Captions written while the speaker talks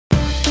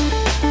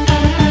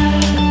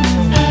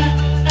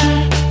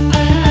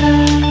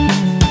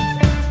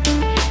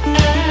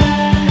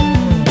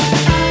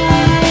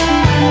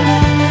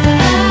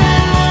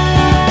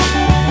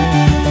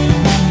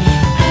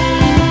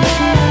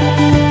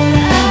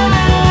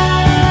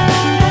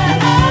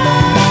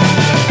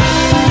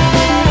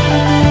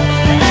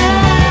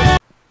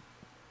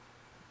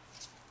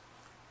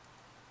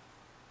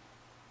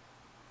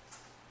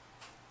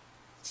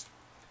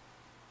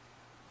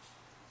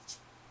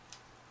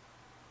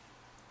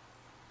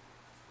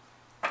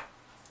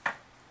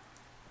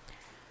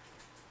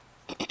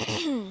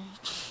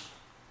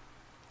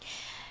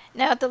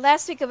Now, the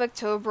last week of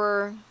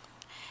October,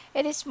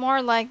 it is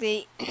more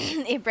likely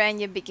a brand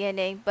new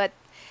beginning, but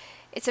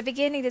it's a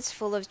beginning that's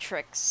full of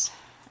tricks.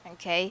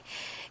 Okay?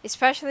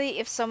 Especially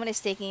if someone is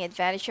taking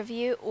advantage of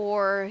you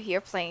or you're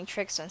playing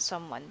tricks on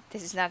someone.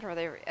 This is not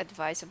really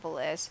advisable,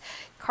 as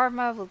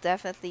karma will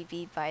definitely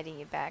be biting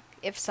you back.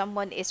 If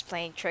someone is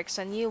playing tricks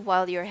on you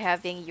while you're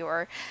having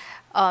your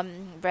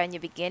brand new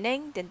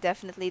beginning, then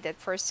definitely that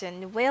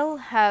person will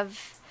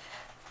have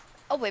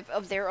a whip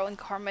of their own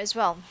karma as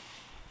well.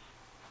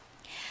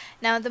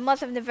 Now, in the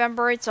month of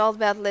November, it's all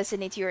about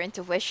listening to your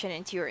intuition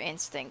and to your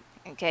instinct.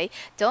 Okay,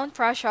 don't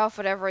brush off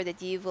whatever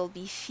that you will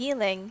be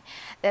feeling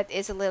that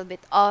is a little bit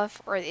off,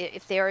 or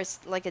if there is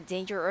like a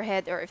danger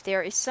ahead, or if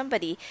there is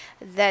somebody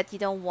that you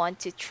don't want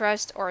to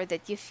trust, or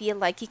that you feel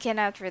like you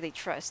cannot really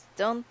trust.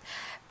 Don't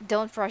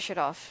brush it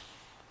off.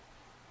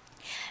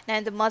 Now,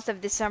 in the month of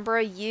December,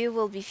 you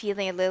will be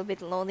feeling a little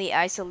bit lonely,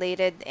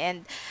 isolated,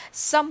 and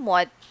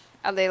somewhat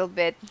a little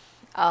bit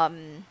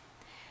um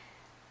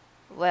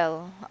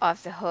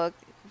off the hook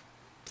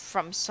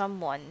from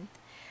someone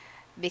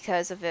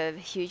because of a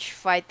huge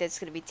fight that's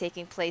going to be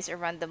taking place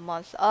around the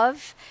month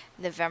of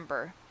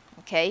November.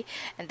 Okay,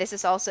 and this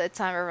is also a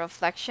time of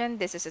reflection.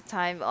 This is a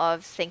time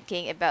of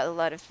thinking about a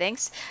lot of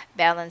things,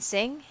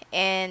 balancing,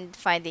 and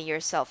finding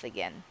yourself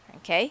again.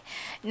 Okay,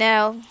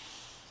 now,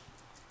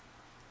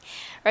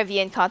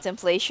 review and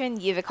contemplation.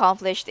 You've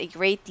accomplished a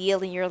great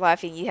deal in your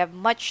life and you have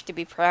much to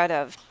be proud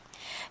of.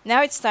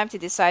 Now it's time to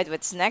decide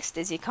what's next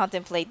as you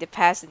contemplate the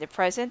past and the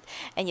present,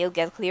 and you'll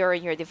get clearer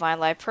in your divine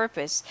life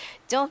purpose.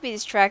 Don't be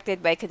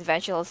distracted by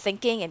conventional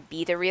thinking and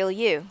be the real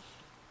you.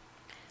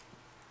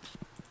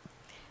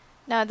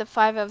 Now, the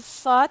five of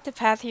thought, the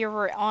path you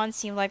were on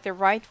seemed like the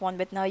right one,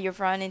 but now you've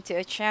run into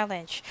a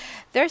challenge.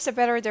 There's a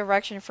better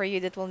direction for you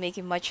that will make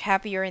you much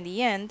happier in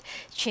the end.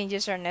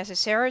 Changes are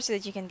necessary so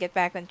that you can get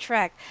back on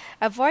track.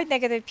 Avoid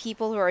negative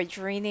people who are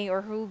draining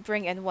or who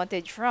bring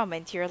unwanted drama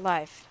into your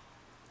life.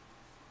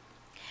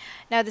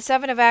 Now, the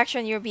seven of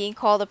action, you're being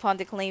called upon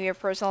to claim your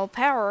personal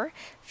power.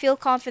 Feel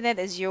confident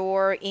as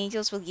your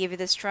angels will give you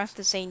the strength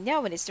to say no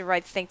when it's the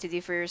right thing to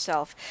do for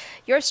yourself.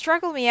 Your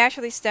struggle may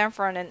actually stem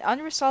from an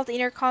unresolved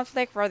inner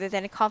conflict rather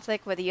than a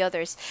conflict with the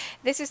others.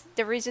 This is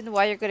the reason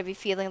why you're going to be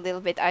feeling a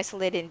little bit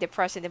isolated and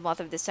depressed in the month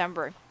of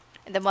December.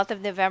 In the month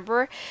of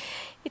November,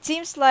 it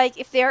seems like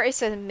if there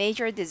is a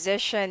major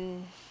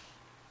decision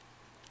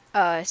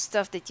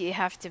stuff that you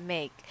have to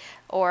make,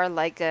 or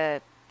like a,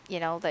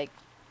 like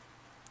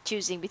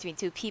choosing between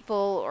two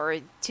people or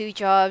two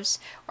jobs,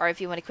 or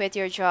if you want to quit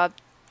your job,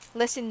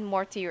 listen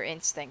more to your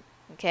instinct.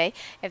 Okay,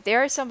 if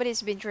there is somebody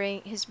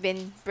who's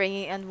been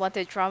bringing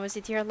unwanted traumas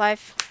into your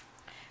life,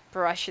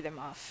 brush them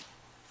off.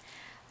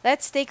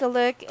 Let's take a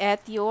look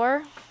at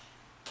your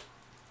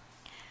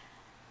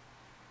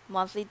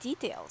monthly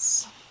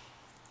details.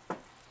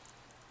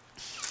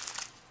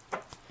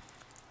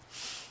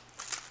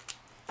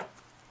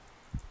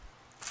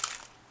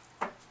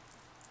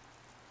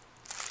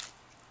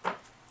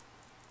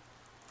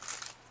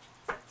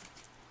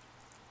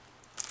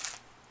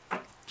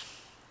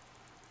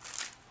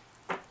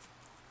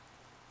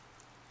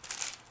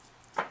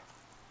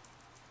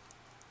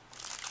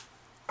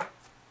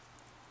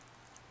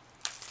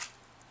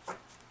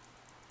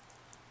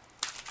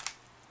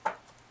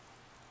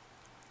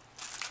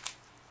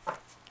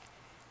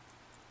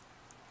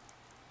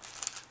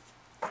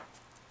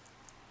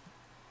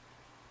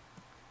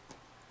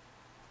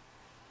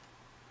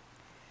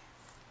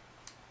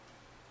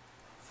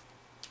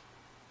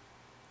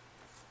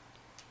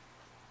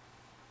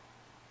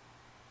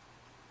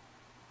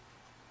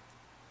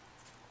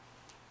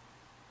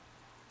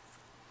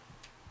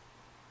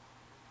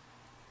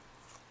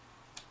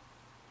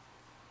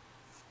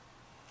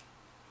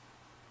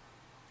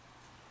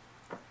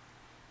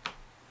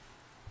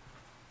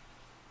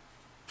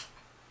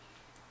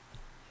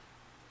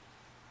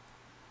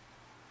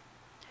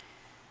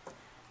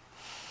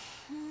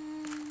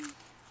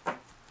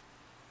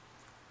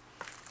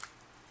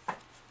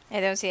 I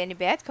don't see any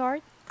bad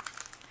card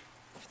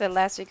for the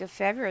last week of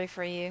February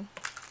for you.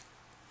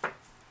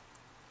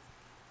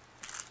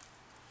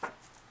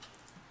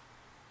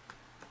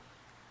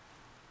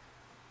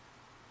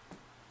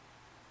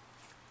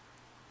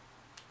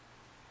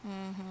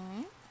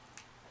 Mm-hmm.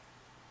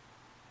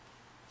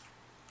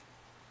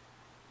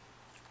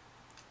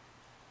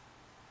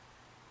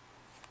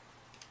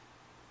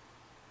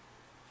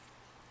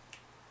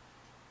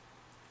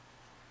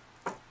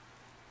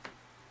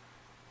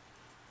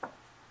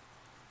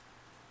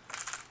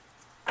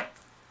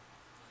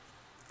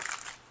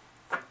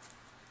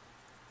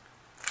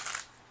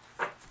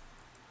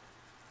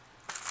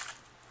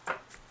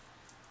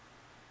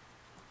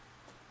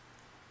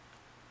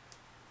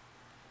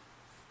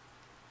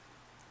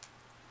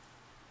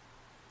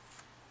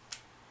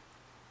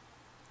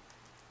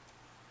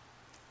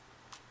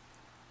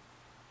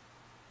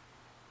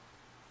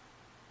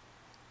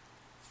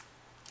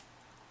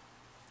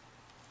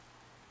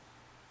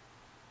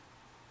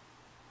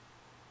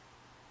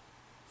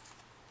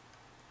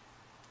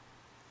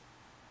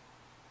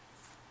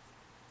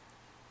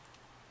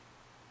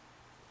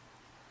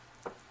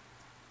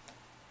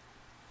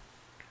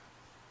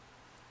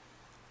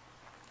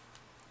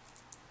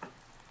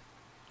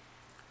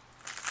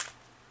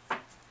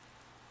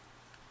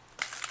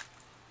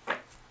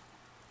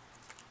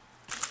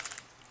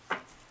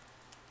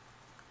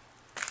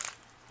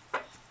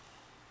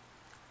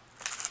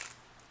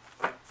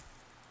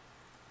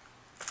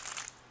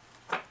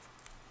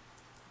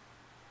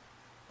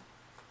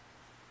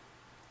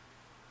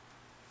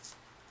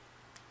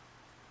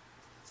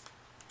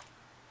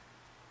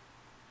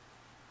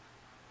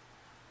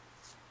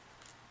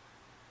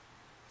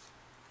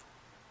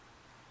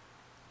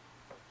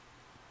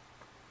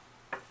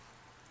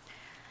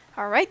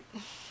 All right.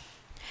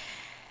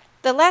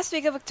 The last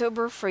week of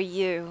October for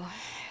you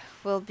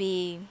will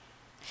be,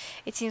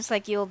 it seems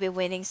like you'll be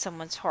winning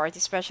someone's heart,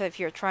 especially if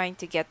you're trying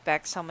to get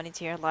back someone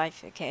into your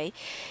life, okay?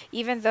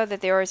 Even though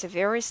that there is a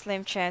very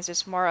slim chance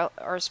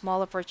or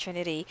small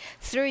opportunity,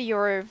 through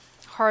your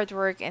hard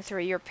work and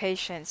through your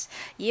patience,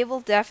 you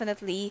will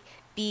definitely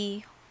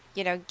be,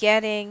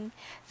 getting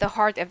the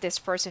heart of this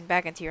person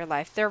back into your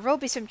life. There will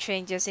be some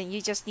changes and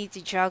you just need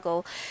to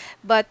juggle,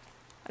 but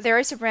there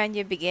is a brand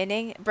new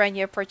beginning, brand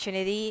new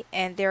opportunity,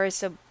 and there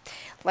is a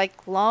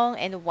long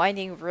and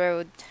winding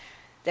road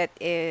that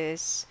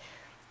is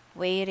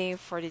waiting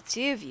for the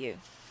two of you.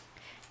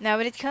 Now,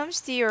 when it comes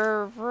to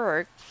your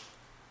work,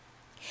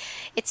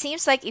 it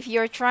seems like if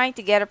you're trying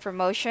to get a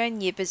promotion,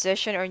 new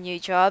position, or new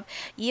job,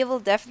 you will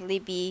definitely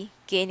be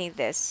gaining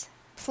this.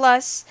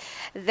 Plus,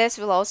 this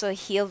will also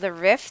heal the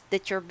rift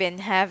that you've been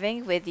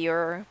having with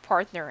your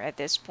partner at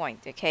this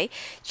point, okay?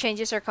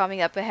 Changes are coming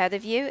up ahead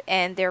of you,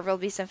 and there will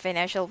be some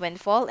financial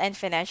windfall and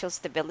financial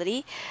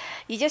stability.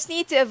 You just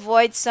need to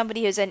avoid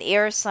somebody who's an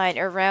air sign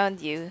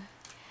around you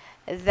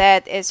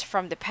that is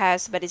from the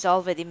past but is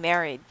already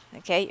married,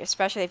 okay?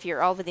 Especially if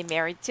you're already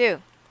married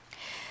too.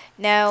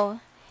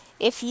 Now,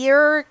 if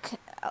you're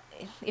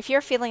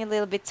feeling a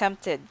little bit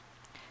tempted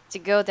to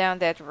go down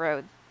that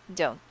road,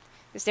 don't,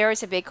 because there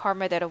is a big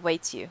karma that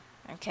awaits you,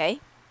 okay?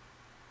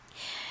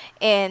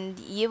 And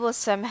you will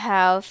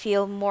somehow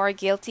feel more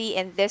guilty,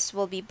 and this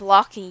will be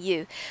blocking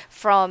you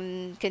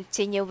from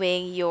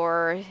continuing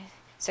your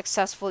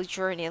successful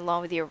journey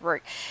along with your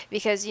work,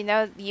 because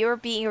you're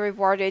being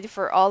rewarded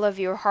for all of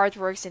your hard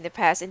works in the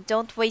past, and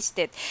don't waste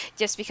it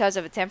just because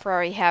of a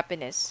temporary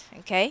happiness,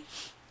 okay?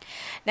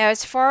 Now,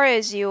 as far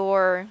as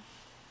your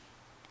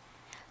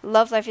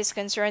love life is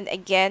concerned,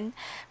 again,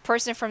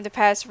 person from the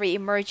past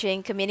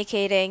re-emerging,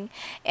 communicating,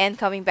 and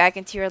coming back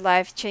into your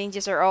life.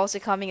 Changes are also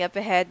coming up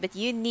ahead, but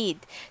you need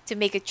to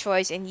make a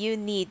choice, and you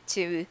need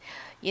to,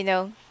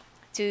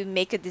 to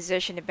make a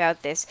decision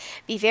about this.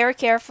 Be very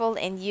careful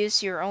and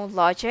use your own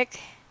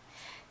logic.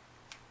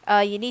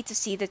 You need to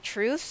see the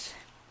truth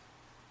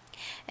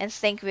and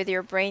think with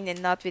your brain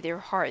and not with your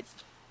heart.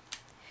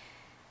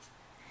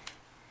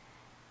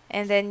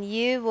 And then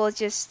you will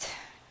just,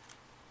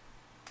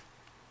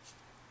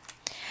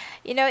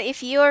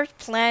 if you're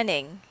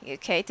planning,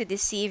 okay, to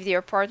deceive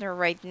your partner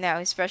right now,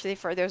 especially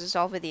for those who's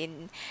already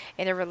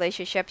in a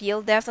relationship,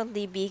 you'll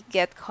definitely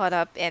get caught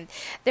up, and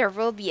there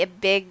will be a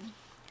big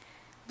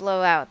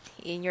blowout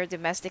in your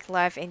domestic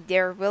life, and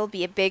there will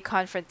be a big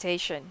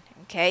confrontation,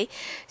 okay?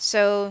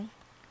 So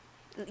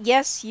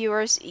yes, you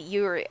were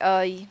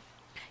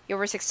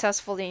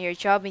successful in your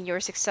job, and you were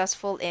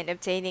successful in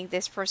obtaining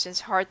this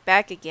person's heart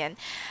back again,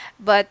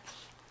 but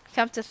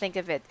come to think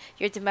of it,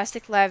 your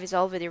domestic life is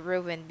already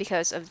ruined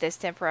because of this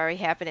temporary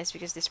happiness,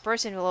 because this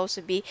person will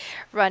also be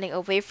running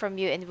away from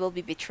you and will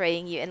be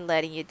betraying you and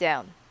letting you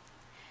down.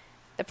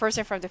 The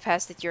person from the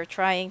past that you're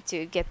trying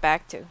to get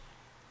back to.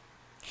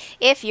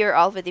 If you're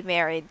already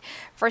married.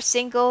 For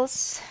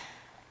singles,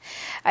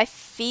 I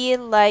feel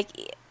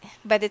like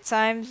by the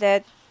time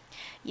that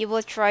you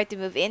will try to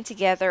move in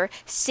together,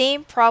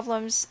 same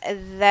problems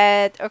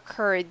that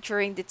occurred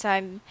during the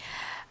time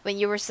when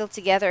you were still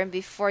together and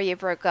before you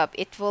broke up,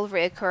 it will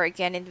reoccur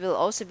again, and will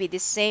also be the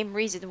same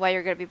reason why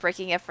you're going to be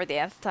breaking up for the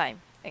nth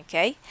time.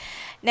 Okay?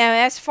 Now,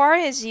 as far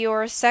as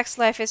your sex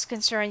life is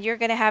concerned, you're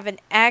going to have an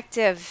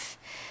active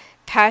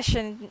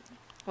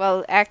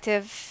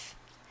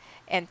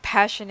and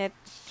passionate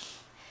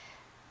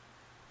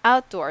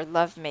outdoor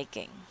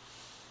lovemaking.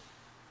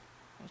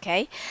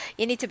 Okay?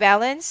 You need to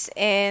balance,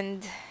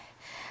 and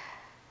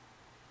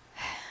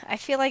I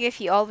feel like if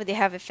you already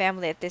have a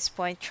family at this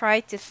point, try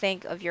to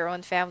think of your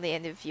own family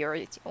and of your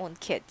own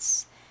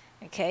kids,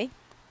 okay?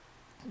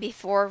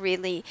 Before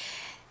really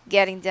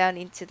getting down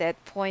into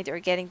that point or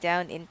getting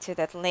down into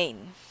that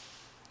lane.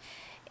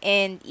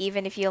 And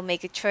even if you'll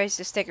make a choice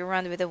to stick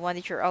around with the one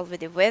that you're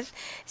already with,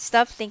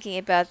 stop thinking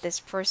about this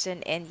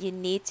person, and you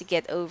need to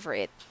get over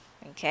it,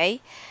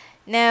 okay?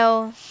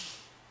 Now,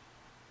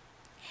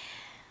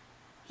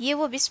 you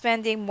will be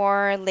spending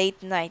more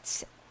late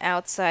nights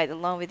outside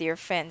along with your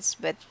friends,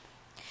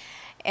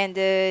 and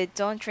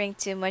don't drink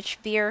too much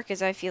beer,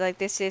 because I feel like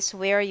this is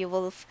where you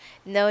will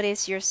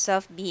notice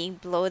yourself being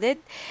bloated.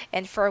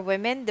 And for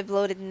women, the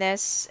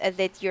bloatedness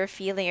that you're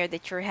feeling or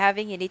that you're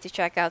having, you need to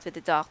check out with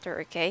the doctor,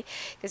 okay?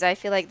 Because I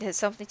feel like this has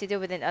something to do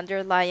with an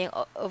underlying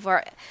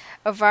ovary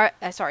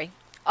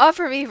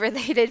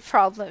related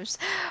problems,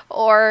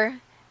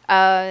 or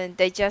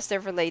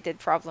digestive related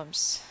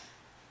problems,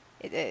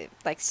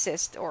 like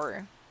cyst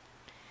or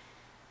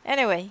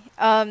anyway.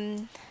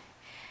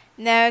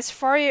 Now, as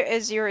far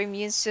as your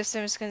immune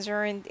system is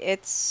concerned,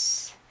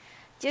 it's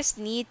just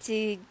need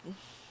to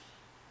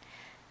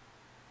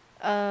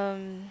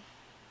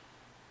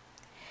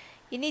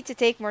you need to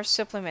take more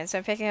supplements.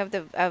 I'm picking up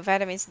the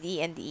vitamins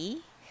D and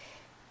E.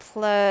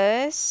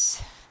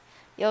 Plus,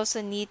 you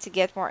also need to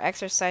get more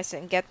exercise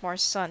and get more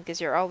sun,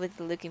 because you're already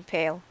looking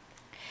pale.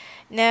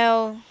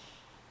 Now,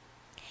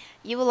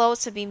 You will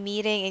also be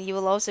meeting and you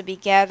will also be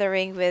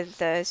gathering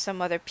with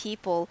some other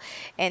people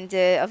and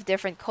of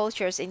different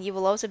cultures, and you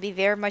will also be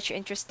very much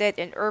interested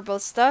in herbal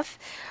stuff,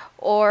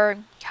 or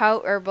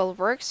how herbal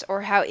works,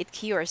 or how it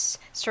cures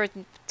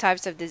certain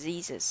types of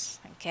diseases.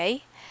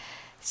 Okay,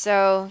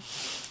 so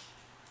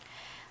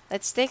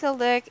let's take a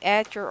look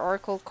at your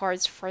oracle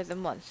cards for the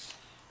month.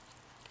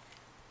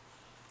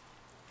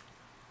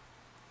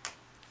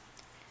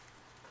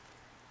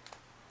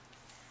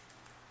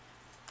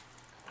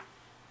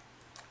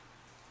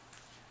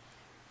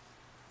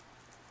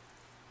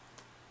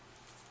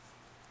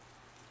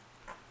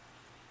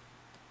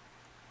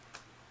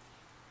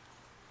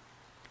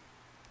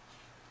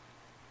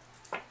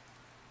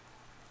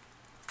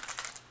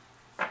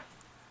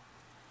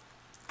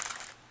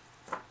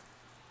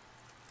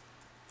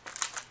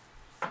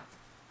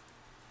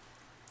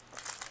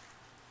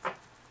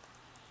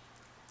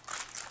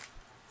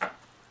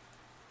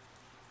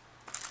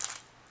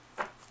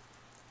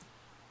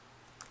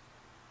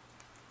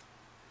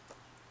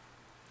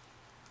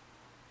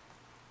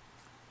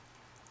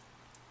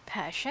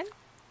 Passion,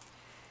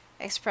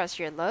 express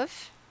your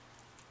love,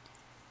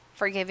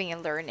 forgiving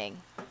and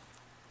learning.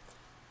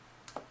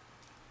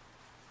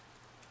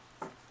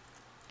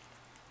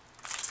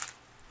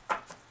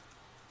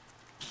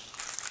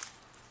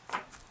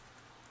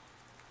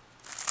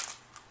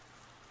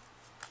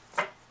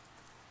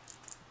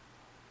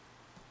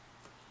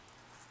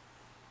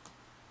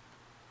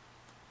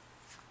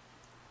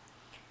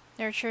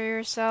 Nurture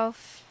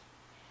yourself,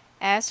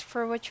 ask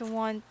for what you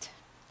want,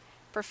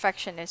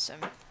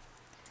 perfectionism.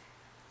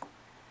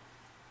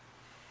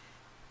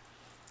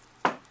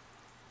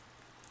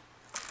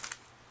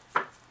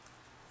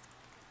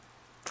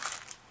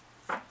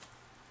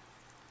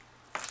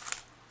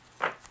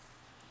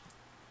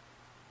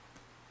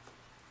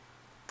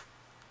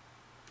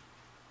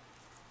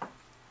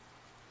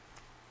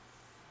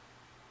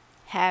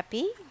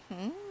 Happy,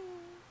 hmm.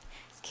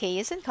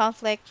 Chaos and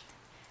conflict,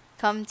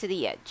 come to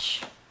the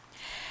edge.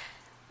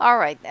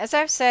 Alright, as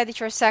I've said, that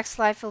your sex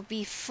life will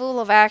be full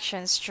of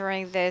actions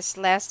during this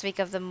last week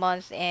of the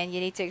month, and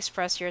you need to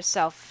express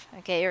yourself,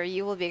 okay? Or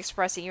you will be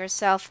expressing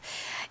yourself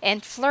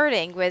and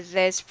flirting with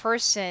this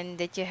person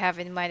that you have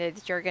in mind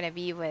that you're going to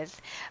be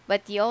with.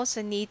 But you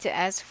also need to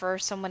ask for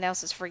someone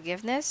else's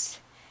forgiveness,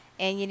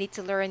 and you need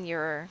to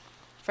learn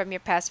from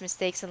your past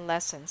mistakes and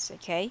lessons,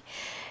 okay?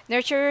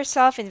 Nurture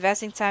yourself,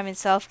 investing time in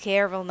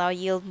self-care will now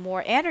yield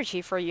more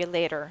energy for you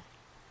later.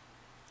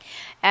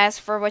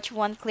 Ask for what you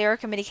want, clear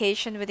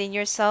communication within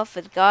yourself,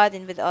 with God,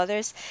 and with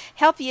others.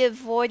 Help you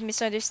avoid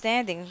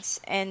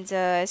misunderstandings and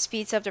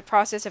speeds up the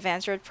process of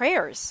answered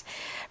prayers.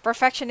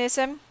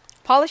 Perfectionism.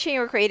 Polishing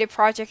your creative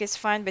project is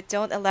fine, but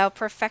don't allow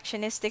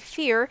perfectionistic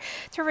fear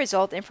to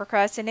result in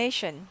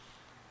procrastination.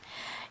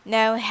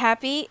 Now,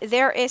 happy,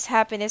 there is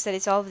happiness that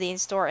is already in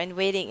store and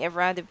waiting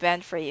around the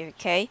bend for you,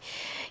 okay?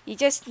 You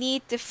just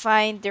need to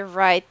find the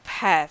right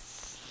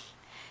path,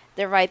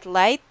 the right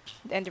light,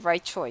 and the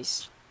right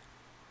choice,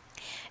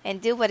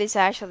 and do what is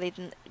actually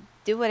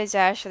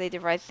the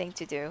right thing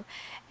to do,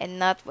 and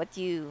not what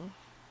you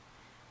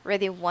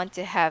really want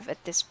to have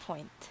at this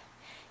point.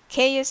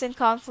 Chaos and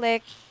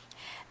conflict,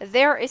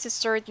 there is a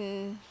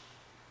certain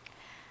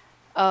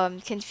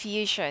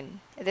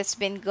confusion that's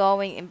been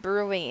going and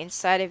brewing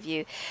inside of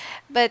you.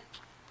 But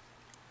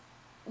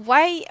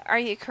why are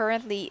you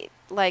currently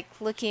like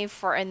looking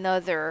for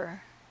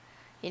another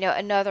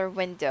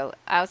window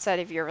outside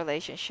of your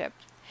relationship?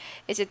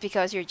 Is it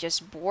because you're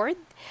just bored,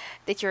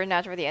 that you're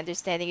not really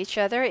understanding each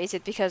other? Is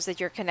it because that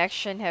your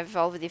connection have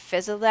already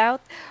fizzled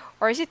out?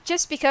 Or is it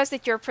just because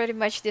that you're pretty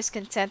much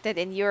discontented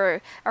and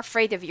you're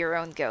afraid of your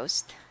own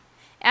ghost?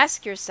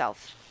 Ask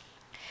yourself.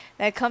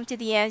 Now come to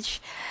the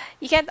edge.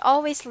 You can't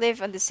always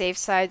live on the safe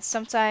side.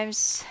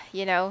 Sometimes,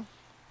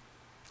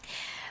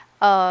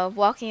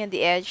 walking on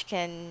the edge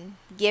can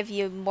give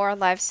you more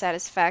life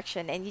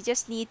satisfaction, and you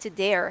just need to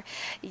dare.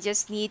 You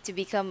just need to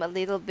become a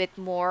little bit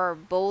more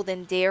bold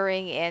and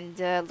daring, and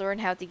learn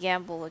how to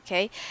gamble,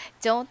 okay?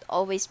 Don't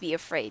always be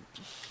afraid.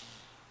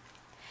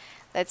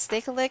 Let's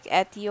take a look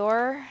at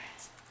your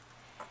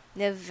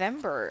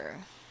November.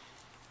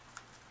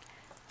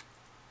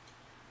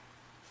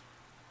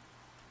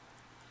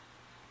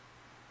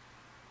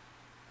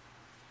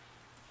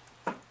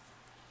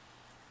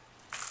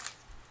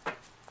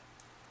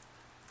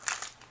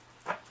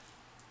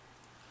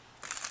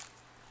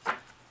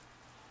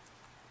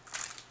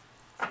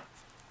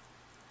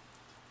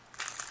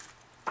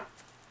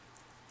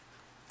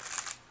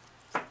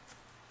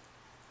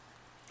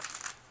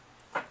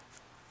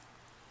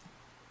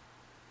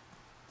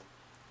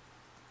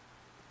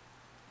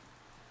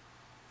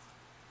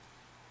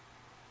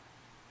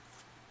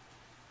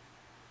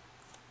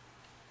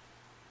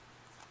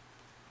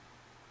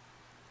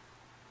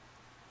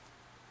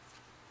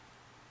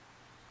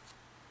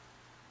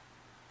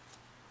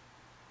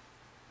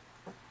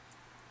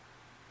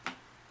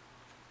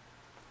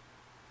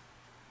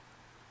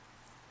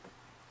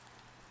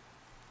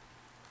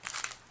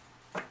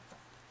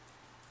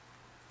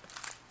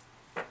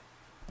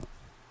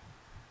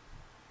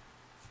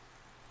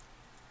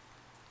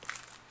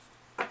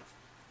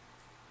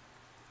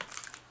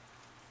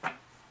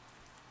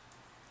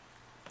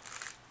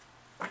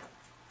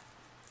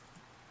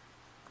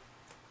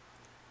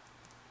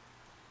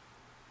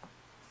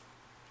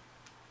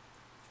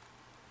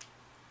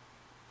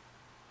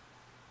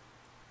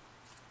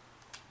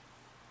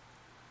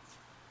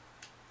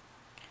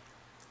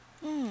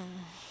 Hmm.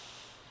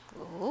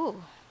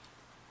 Ooh,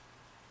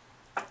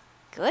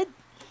 good.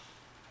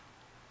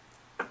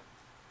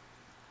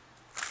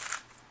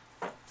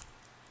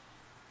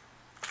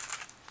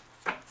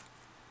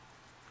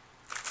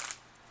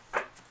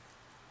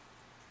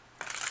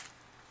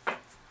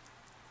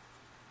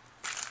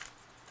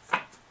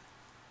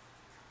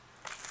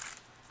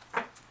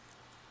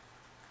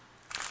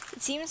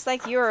 It seems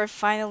like you're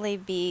finally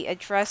be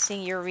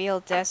addressing your real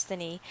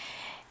destiny,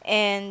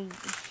 and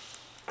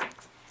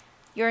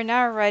you're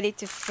now ready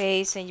to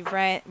face a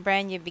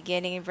brand new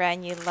beginning, a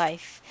brand new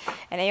life.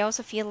 And I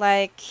also feel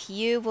like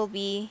you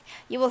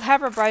will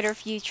have a brighter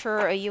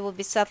future, or you will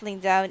be settling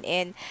down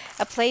in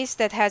a place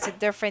that has a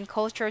different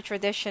culture,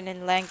 tradition,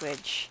 and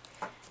language.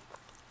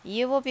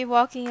 You will be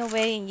walking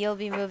away and you'll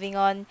be moving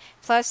on.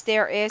 Plus,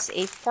 there is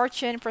a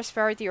fortune,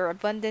 prosperity, or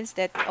abundance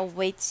that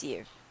awaits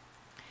you.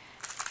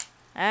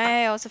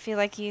 I also feel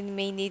like you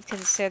may need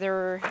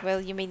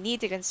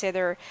to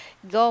consider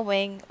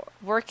going,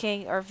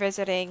 working, or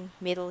visiting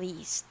Middle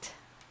East.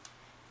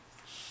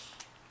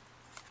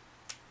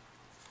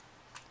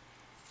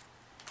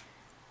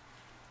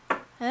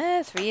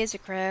 3 is a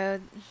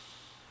crowd.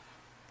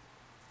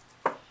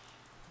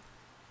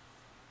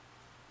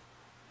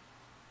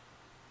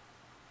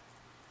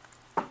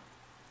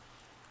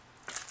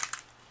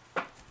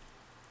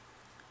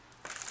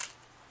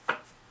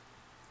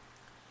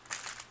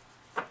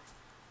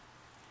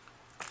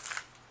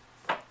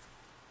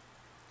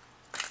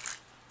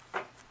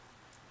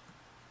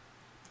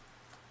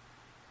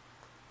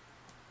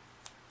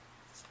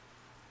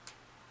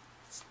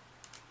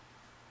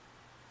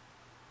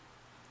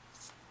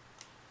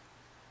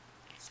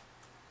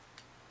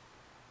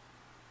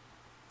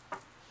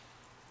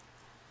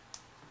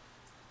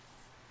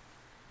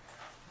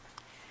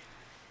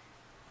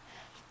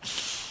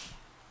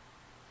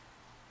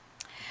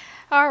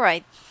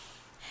 Alright.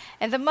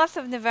 In the month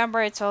of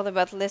November, it's all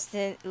about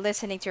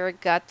listening to your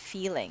gut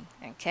feeling.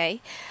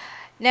 Okay?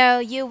 Now,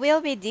 you will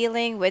be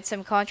dealing with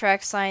some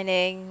contract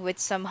signing with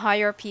some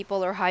higher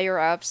people or higher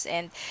ups,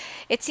 and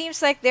it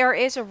seems like there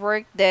is a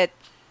work that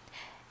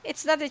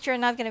it's not that you're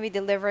not going to be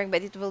delivering,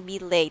 but it will be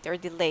late or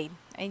delayed.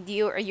 And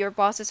your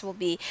bosses will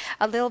be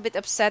a little bit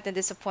upset and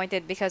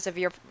disappointed because of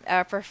your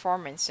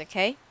performance,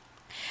 okay?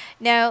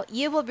 Now,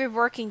 you will be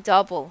working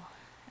double,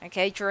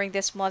 okay, during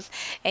this month,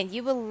 and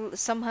you will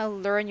somehow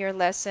learn your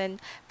lesson,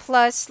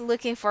 plus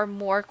looking for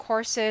more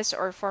courses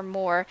or for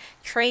more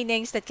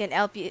trainings that can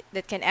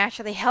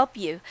actually help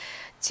you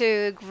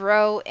to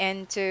grow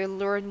and to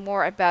learn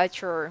more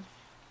about your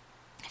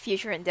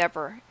future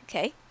endeavor,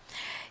 okay?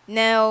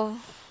 Now,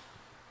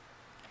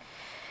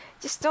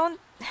 just don't,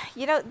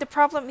 the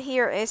problem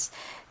here is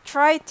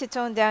try to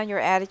tone down your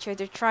attitude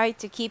or try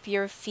to keep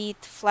your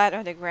feet flat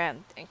on the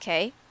ground,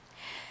 okay?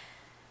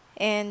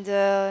 And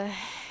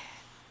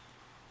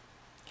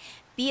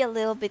be a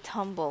little bit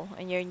humble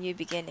in your new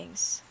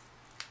beginnings.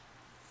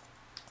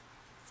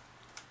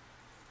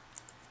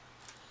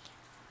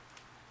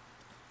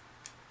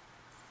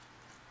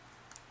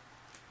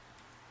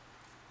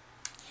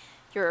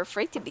 You're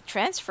afraid to be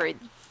transferred.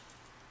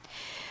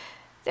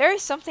 There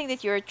is something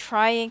that you're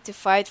trying to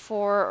fight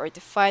for or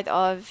to fight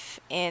of,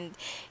 and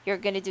you're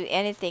gonna do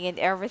anything and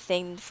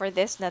everything for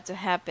this not to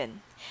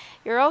happen.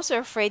 You're also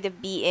afraid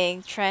of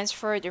being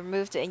transferred or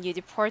moved to a new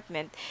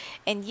department,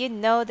 and you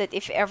know that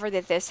if ever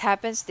that this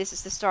happens, this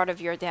is the start of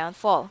your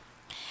downfall.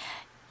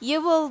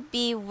 You will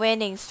be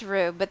winning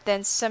through, but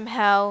then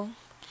somehow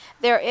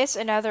there is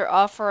another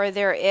offer.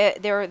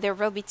 There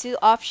will be two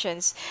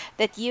options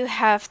that you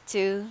have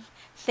to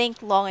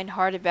think long and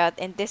hard about,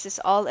 and this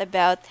is all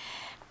about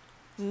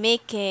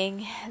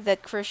making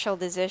that crucial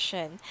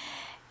decision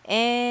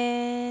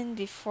and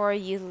before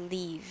you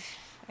leave,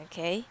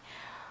 okay,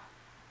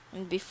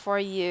 and before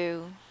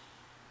you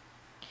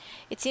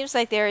it seems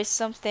like there is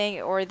something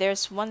or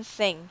there's one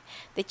thing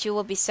that you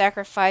will be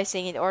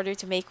sacrificing in order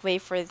to make way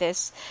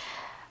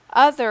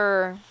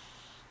other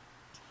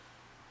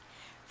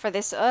for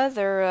this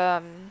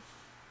other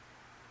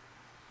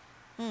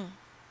hmm,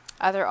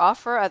 other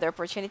offer, other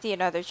opportunity,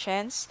 another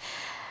chance,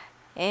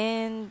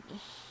 and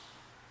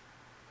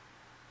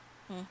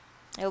hmm,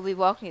 you'll be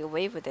walking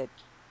away with it.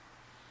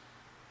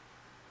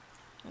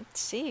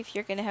 Let's see if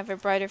you're gonna have a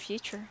brighter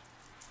future.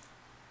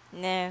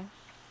 No.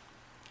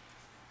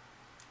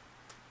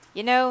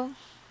 You know,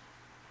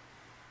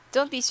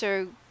 don't be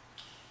so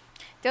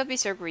don't be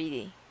so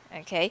greedy.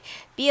 Okay,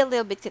 be a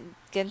little bit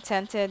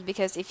contented,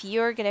 because if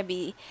you're gonna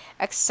be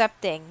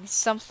accepting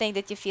something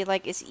that you feel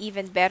like is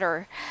even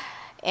better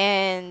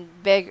and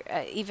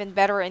even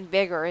better and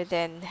bigger,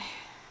 then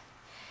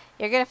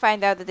you're gonna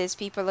find out that these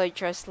people are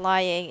just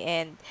lying,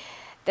 and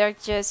they're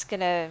just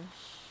gonna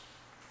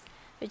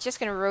they're just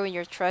gonna ruin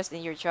your trust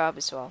in your job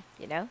as well.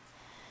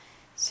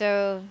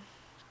 So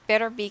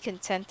better be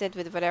contented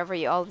with whatever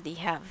you already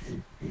have.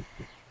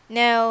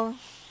 Now,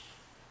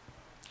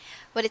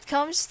 when it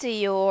comes to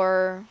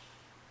your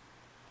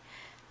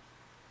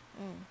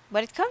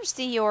when it comes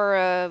to your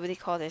what do you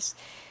call this?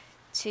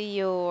 To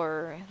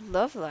your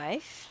love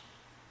life,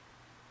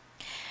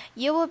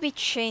 You will be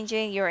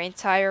changing your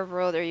entire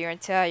world or your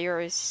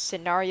entire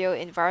scenario,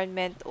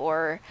 environment,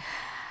 or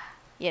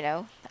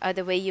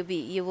the way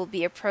you will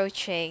be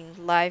approaching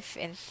life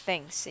and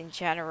things in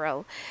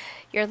general.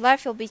 Your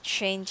life will be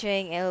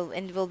changing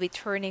and will be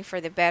turning for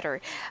the better.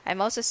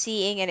 I'm also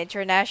seeing an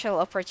international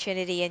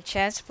opportunity and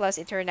chance plus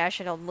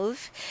international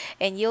move,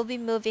 and you'll be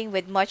moving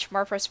with much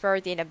more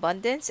prosperity and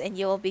abundance, and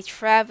you will be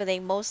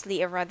traveling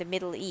mostly around the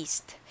Middle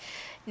East.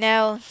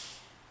 Now,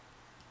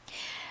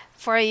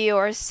 for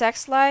your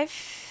sex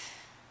life,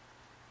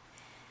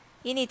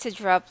 you need to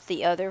drop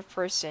the other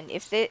person.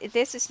 If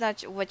this is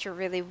not what you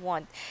really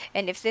want,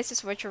 and if this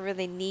is what you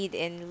really need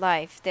in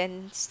life,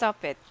 then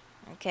stop it.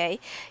 Okay?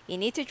 You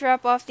need to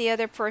drop off the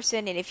other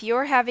person, and if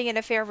you're having an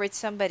affair with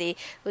somebody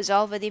who's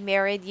already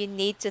married, you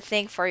need to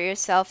think for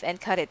yourself and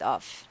cut it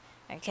off.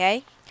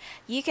 Okay?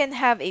 You can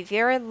have a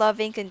very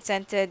loving,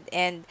 contented,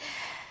 and,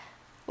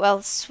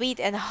 well, sweet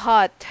and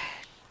hot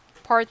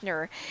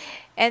partner,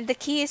 and the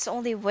key is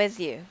only with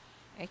you.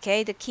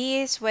 Okay? The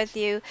key is with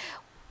you,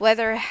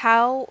 whether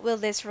how will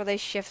this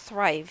relationship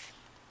thrive.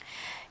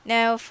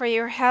 Now, for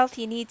your health,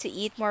 you need to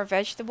eat more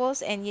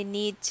vegetables, and you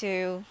need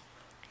to,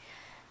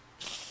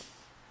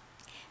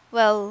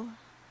 well,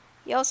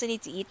 you also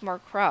need to eat more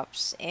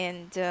crops,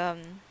 and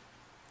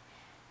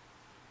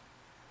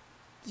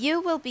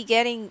you will be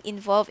getting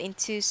involved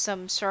into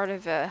some sort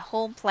of a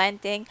home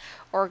planting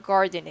or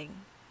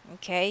gardening.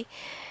 Okay,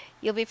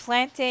 you'll be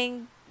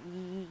planting,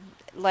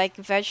 like,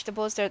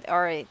 vegetables that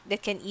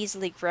can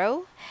easily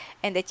grow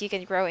and that you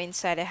can grow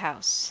inside a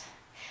house.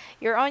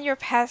 You're on your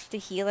path to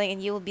healing,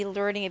 and you will be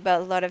learning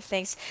about a lot of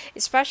things,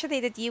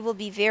 especially that you will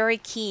be very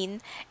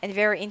keen and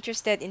very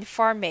interested in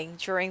farming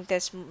during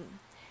this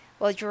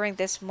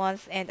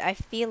month. And I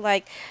feel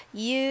like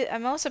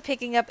I'm also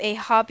picking up a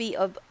hobby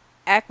of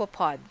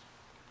aquapod.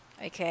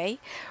 Okay,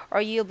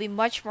 or you'll be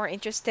much more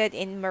interested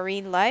in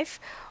marine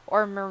life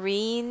or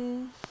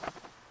marine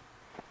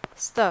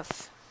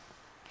stuff.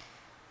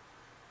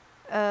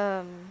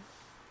 I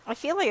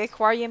feel like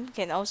aquarium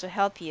can also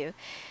help you,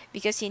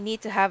 because you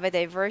need to have a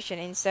diversion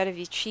instead of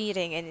you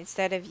cheating and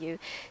instead of you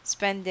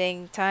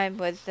spending time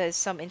with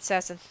some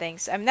incessant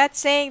things. I'm not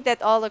saying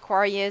that all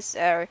Aquarius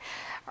are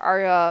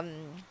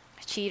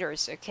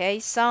cheaters. Okay,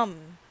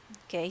 some.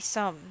 Okay,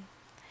 some.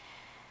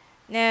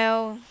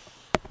 Now,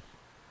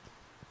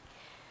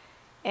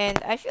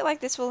 and I feel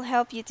like this will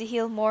help you to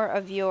heal more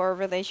of your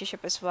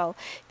relationship as well,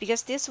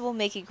 because this will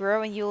make you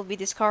grow and you will be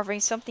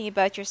discovering something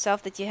about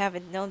yourself that you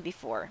haven't known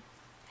before.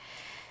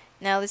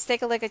 Now, let's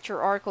take a look at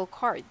your oracle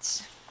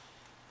cards.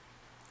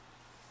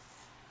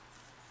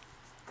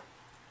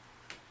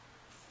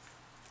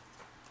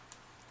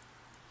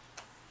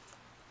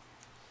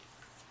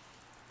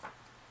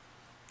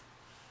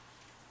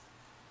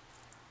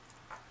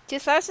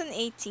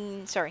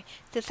 Sorry,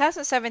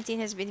 2017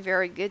 has been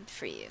very good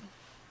for you,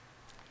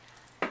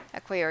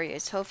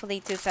 Aquarius.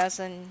 Hopefully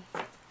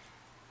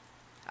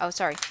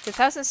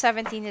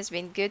 2017 has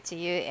been good to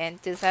you,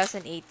 and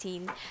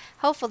 2018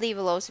 hopefully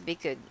will also be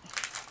good.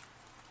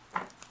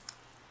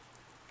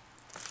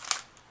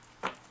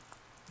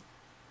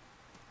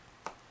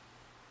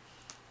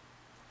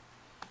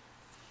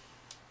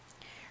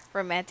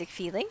 Romantic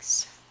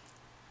feelings.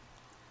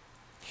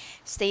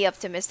 Stay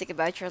optimistic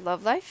about your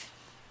love life.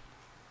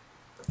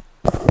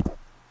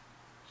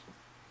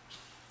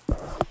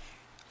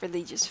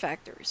 Religious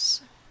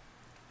factors.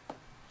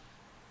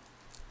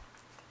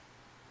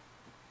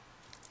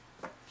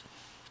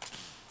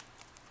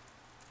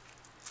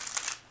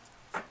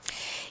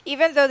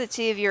 Even though the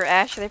two of you are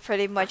actually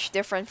pretty much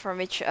different from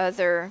each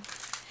other,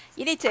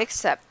 you need to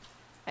accept,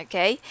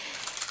 okay?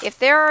 If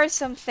there are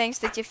some things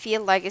that you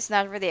feel like is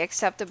not really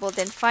acceptable,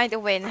 then find a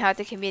way in how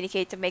to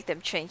communicate to make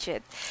them change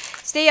it.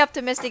 Stay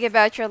optimistic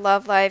about your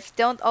love life.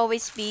 Don't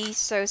always be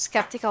so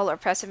skeptical or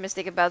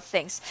pessimistic about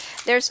things.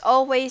 There's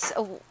always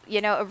a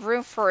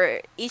room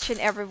for each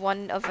and every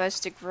one of us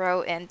to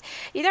grow, and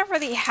you don't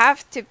really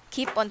have to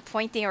keep on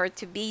pointing or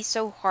to be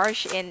so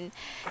harsh in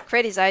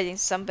criticizing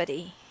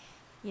somebody,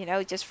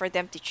 just for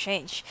them to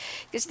change,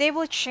 because they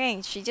will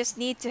change. You just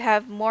need to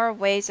have more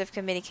ways of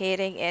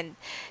communicating and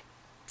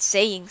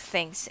saying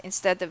things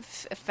instead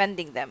of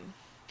offending them.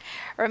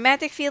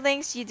 Romantic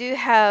feelings, you do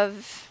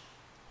have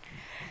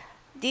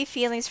deep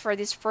feelings for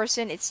this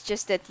person. It's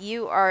just that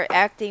you are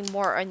acting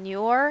more on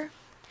your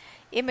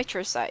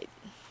immature side.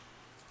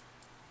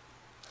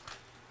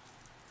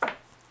 And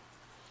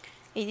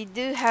you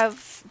do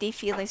have deep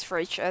feelings for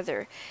each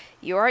other.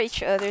 You are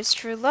each other's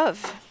true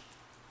love.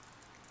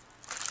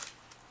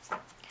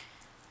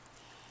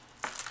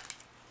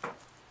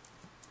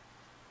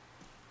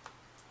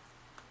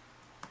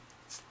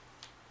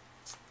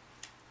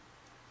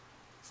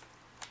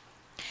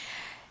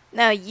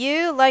 Now,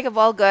 you, like of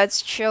all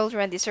God's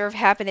children, deserve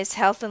happiness,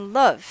 health, and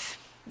love.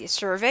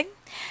 Deserving.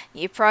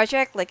 New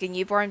project, like a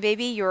newborn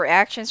baby, your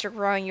actions are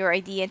growing your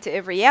idea into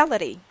a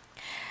reality.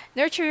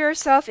 Nurture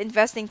yourself,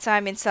 investing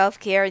time in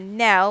self-care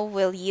now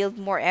will yield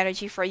more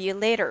energy for you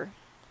later.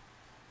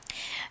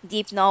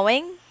 Deep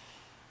knowing.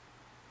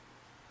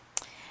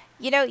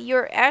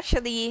 You're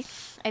actually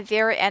a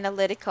very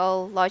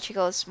analytical,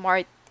 logical,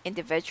 smart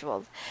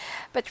individual.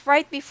 But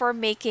right before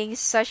making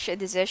such a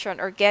decision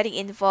or getting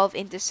involved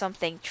into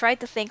something, try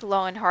to think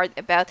long and hard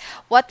about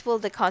what will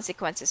the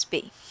consequences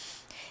be.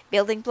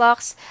 Building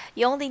blocks,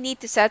 you only need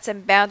to set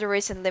some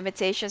boundaries and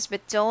limitations,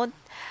 but don't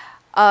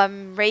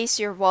raise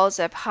your walls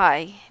up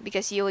high,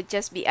 because you would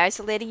just be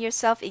isolating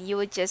yourself and you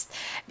would just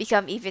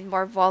become even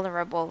more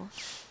vulnerable.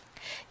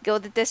 Go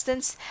the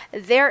distance.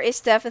 There is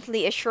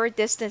definitely a short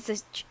distance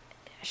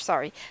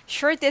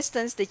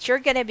that you're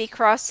gonna be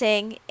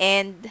crossing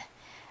and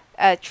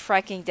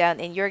tracking down,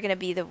 and you're gonna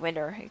be the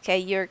winner. Okay,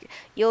 you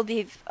will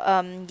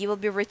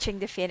be reaching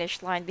the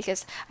finish line,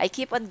 because I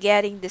keep on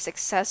getting the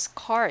success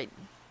card.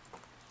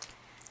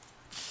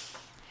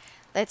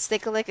 Let's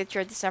take a look at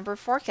your December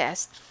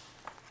forecast.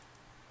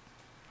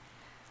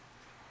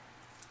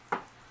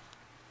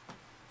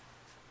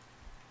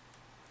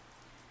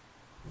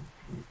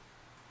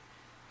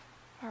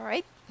 All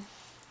right.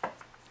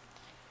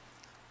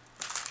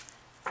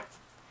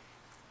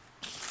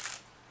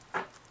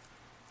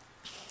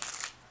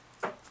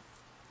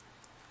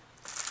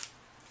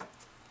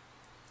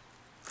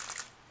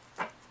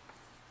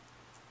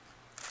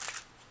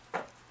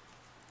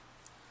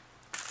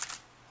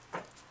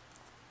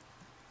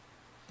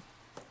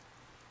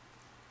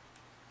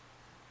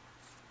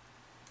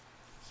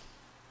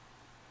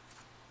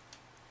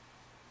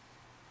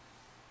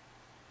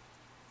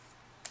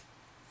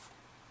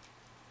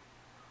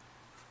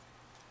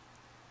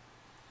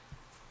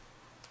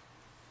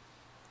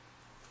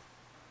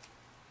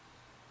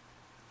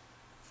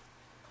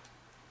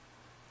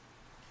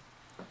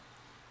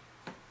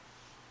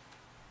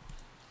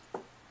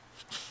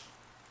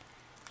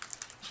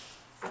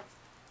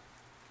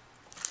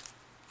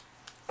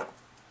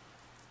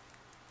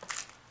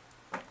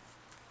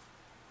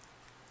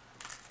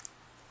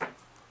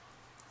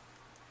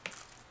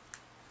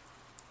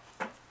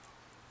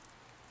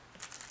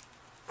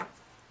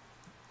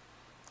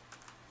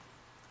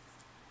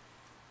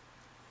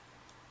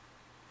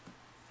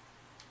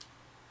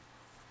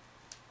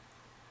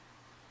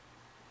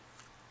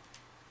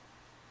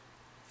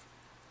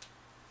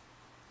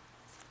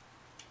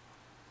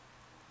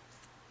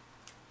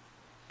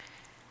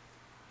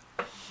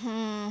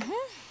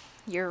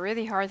 You're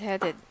really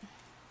hard-headed.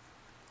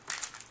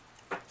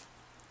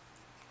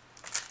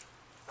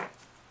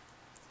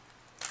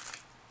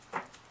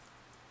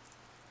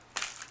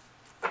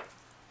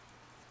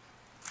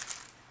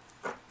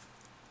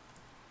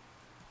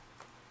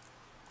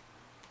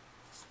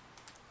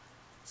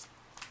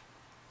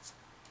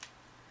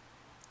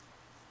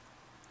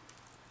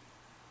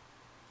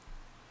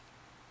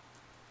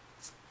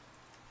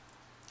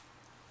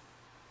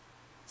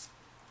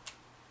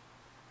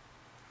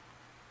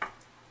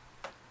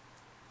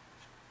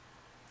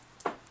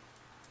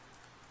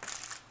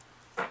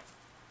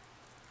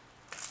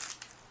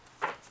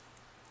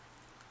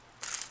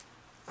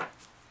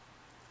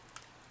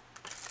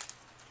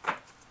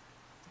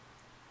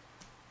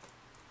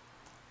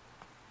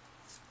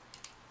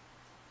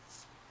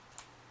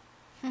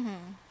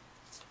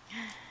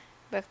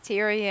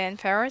 Bacteria and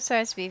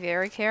parasites, be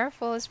very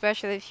careful,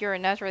 especially if you're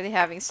not really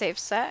having safe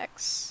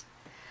sex.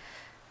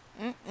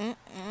 Mm-mm-mm.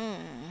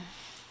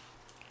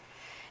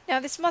 Now,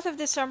 this month of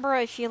December,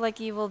 I feel like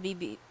you will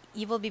be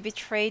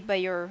betrayed by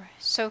your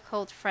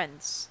so-called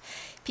friends,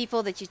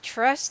 people that you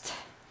trust,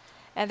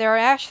 and there are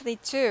actually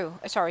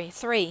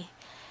three.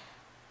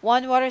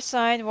 One water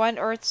sign, one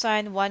earth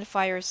sign, one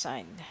fire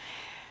sign.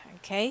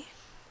 Okay?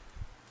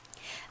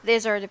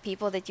 These are the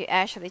people that you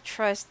actually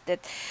trust,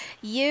 that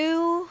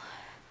you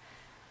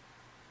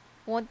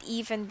won't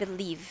even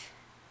believe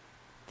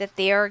that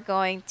they are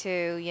going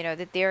to,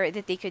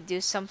 that they could do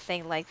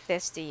something like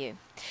this to you.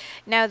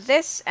 Now,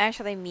 this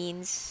actually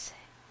means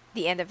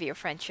the end of your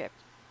friendship.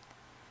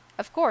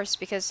 Of course,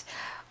 because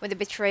when the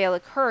betrayal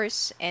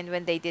occurs and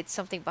when they did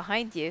something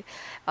behind you,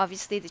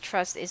 obviously the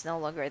trust is no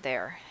longer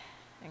there.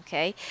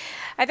 Okay?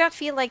 I don't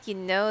feel like you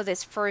know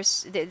this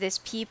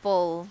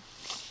people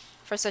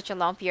for such a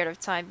long period of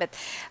time, but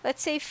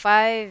let's say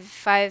 3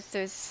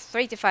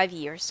 to 5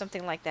 years,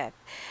 something like that.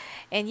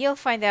 And you'll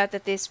find out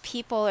that these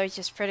people are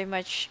just pretty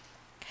much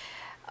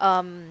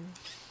um,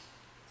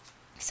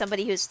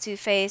 somebody who's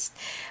two-faced,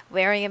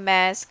 wearing a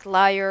mask,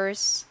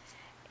 liars,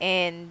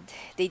 and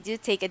they do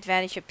take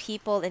advantage of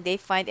people and they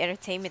find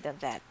entertainment on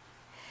that.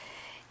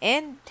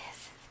 And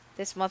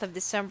this month of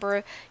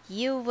December,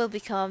 you will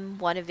become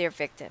one of their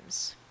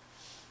victims.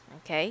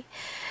 Okay?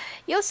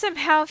 You'll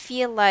somehow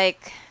feel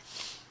like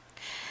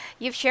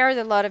you've shared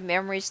a lot of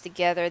memories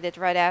together, that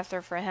right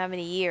after, for how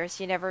many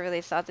years, you never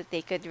really thought that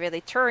they could really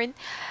turn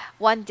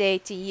one day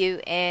to you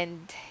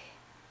and,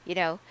 you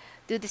know,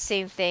 do the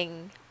same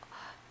thing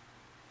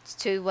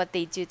to what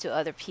they do to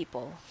other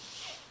people.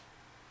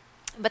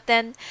 But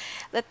then,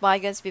 let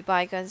bygones be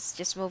bygones,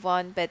 just move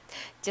on, but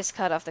just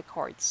cut off the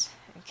cords.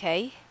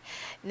 Okay?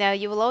 Now,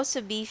 you will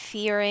also be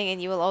fearing,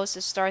 and you will also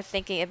start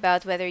thinking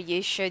about whether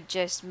you should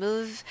just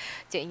move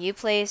to a new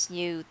place,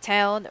 new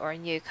town, or a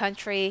new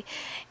country,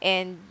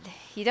 and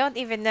you don't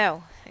even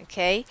know.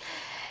 Okay?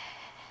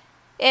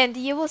 And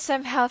you will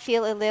somehow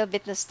feel a little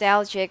bit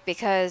nostalgic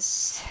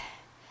because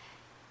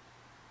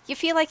you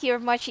feel like you're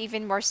much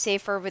even more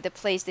safer with the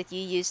place that you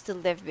used to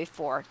live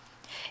before.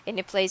 In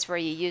a place where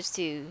you used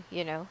to,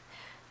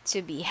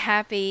 to be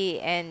happy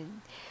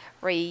and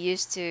where you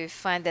used to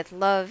find that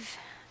love,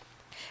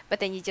 but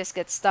then you just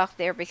get stuck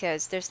there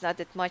because there's not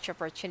that much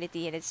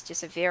opportunity and it's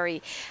just a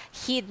very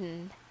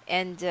hidden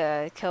and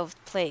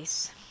coved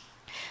place.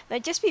 Now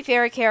just be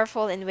very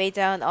careful and weigh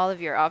down all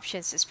of your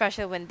options,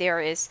 especially when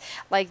there is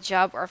like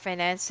job or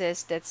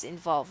finances that's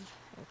involved.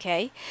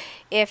 Okay?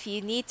 If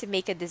you need to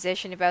make a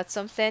decision about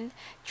something,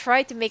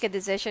 try to make a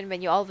decision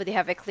when you already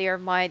have a clear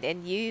mind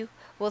and you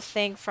will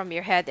think from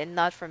your head and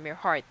not from your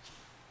heart.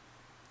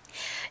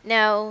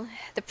 Now,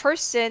 the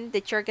person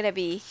that you're gonna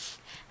be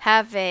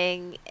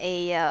having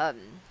a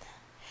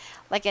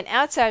like an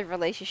outside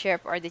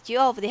relationship or that you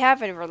already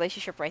have a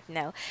relationship right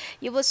now,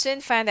 you will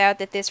soon find out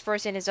that this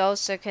person is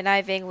also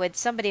conniving with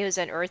somebody who's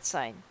an earth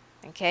sign.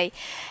 Okay?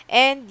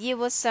 And you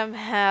will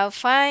somehow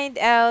find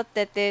out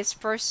that this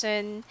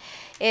person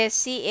is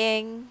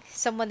seeing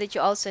someone that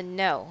you also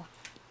know.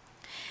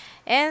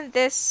 And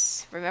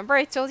this, remember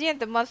I told you in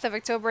the month of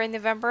October and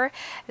November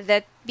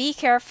that be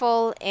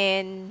careful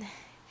in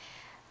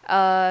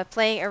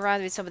playing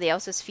around with somebody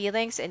else's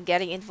feelings and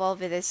getting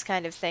involved with this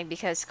kind of thing,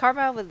 because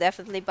karma will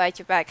definitely bite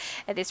you back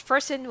and this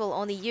person will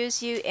only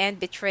use you and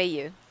betray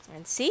you.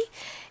 And see,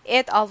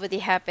 it already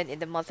happened in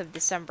the month of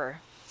December.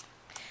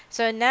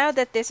 So now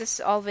that this is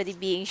already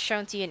being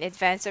shown to you in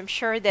advance, I'm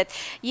sure that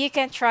you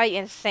can try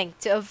and think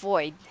to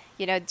avoid,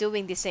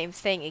 doing the same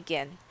thing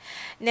again.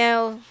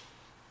 Now,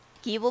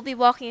 you will be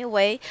walking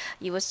away,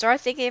 you will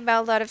start thinking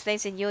about a lot of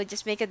things, and you'll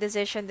just make a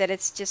decision that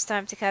it's just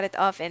time to cut it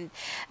off, and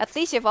at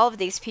least you've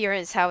already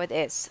experienced how it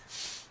is.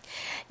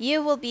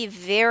 You will be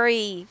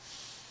very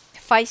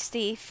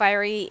feisty,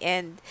 fiery,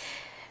 and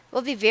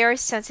will be very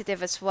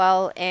sensitive as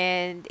well,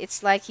 and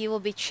it's like you will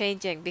be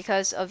changing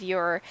because of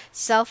your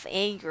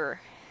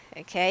self-anger,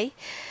 okay?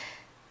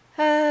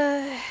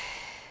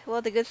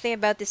 Well, the good thing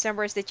about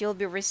December is that you'll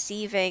be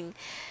receiving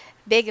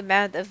big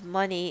amount of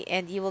money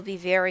and you will be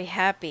very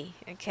happy.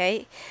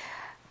 Okay,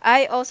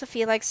 I also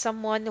feel like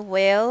someone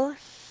will,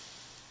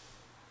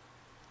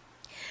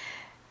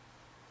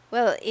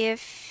 well,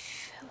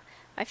 if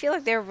I feel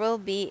like there will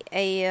be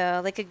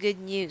a like a good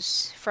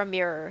news from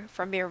your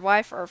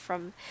wife or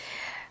from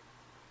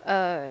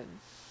well,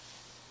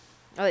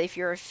 if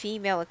you're a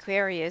female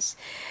Aquarius,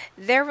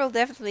 there will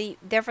definitely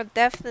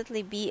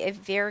be a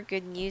very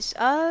good news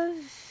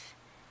of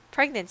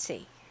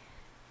pregnancy.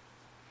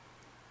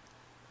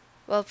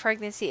 Well,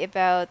 pregnancy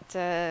about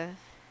well,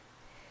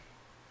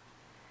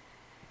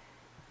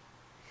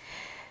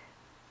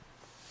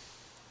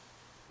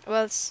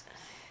 well,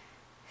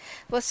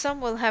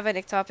 some will have an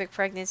ectopic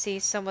pregnancy,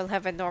 some will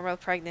have a normal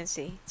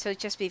pregnancy. So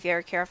just be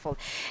very careful.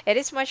 It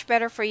is much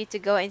better for you to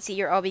go and see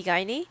your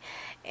OB-GYN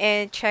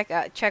and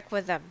check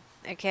with them.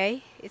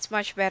 Okay, it's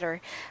much better.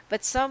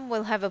 But some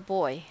will have a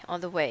boy on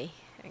the way.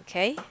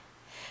 Okay.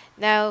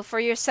 Now for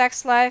your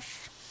sex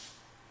life,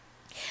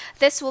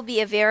 this will be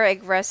a very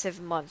aggressive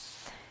month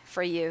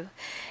for you.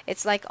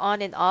 It's like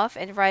on and off,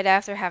 and right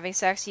after having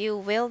sex, you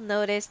will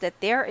notice that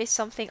there is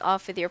something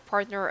off with your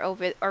partner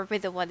or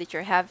with the one that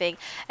you're having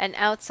an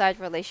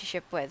outside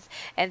relationship with.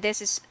 And this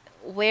is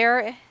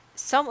where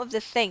some of the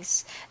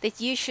things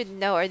that you should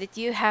know or that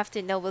you have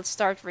to know will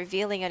start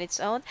revealing on its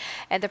own,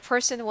 and the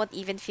person won't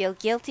even feel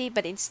guilty,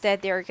 but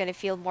instead they're going to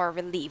feel more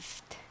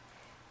relieved.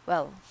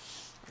 Well,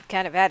 what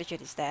kind of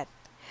attitude is that?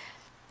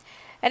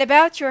 And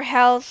about your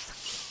health,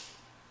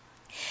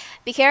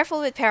 be careful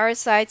with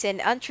parasites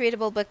and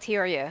untreatable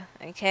bacteria,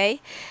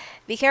 okay?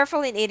 Be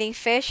careful in eating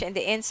fish and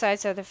the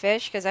insides of the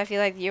fish, because I feel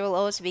like you will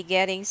also be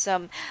getting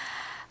some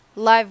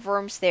live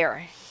worms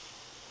there,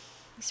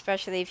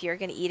 especially if you're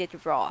going to eat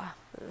it raw.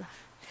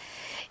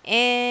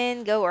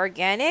 And go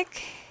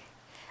organic.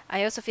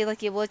 I also feel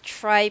like you will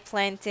try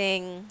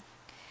planting,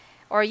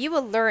 or you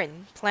will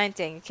learn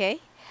planting, okay?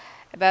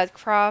 About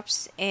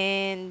crops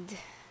and,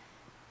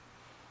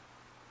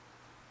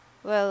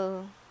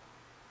 well,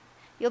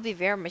 you'll be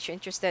very much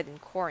interested in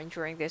corn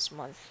during this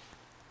month.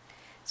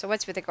 So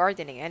what's with the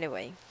gardening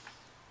anyway?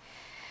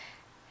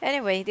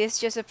 Anyway, this is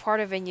just a part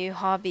of a new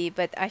hobby,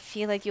 but I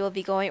feel like you will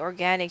be going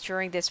organic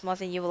during this month,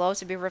 and you will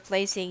also be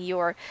replacing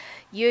your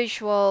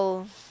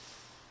usual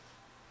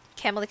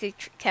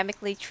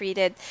chemically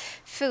treated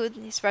food,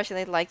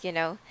 especially like,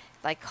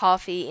 like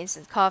coffee,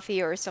 instant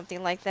coffee or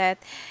something like that,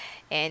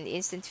 and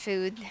instant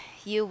food.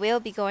 You will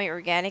be going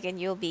organic, and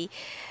you'll be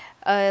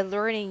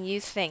learning new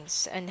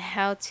things on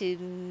how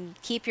to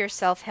keep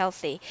yourself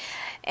healthy.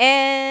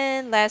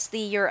 And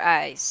lastly, your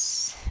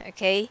eyes.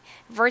 Okay,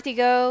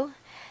 vertigo,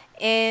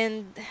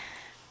 and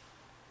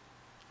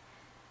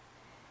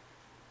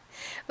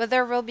but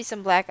there will be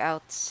some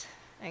blackouts.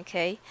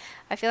 Okay,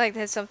 I feel like that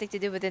has something to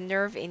do with the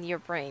nerve in your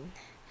brain.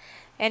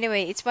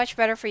 Anyway, it's much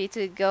better for you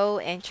to go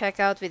and check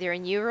out with your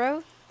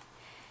neuro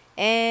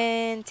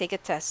and take a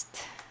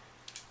test.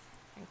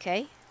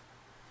 Okay.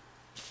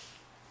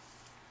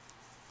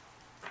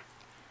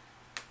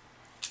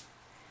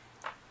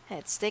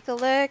 Let's take a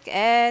look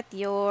at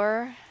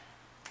your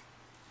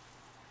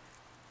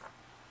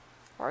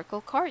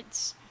oracle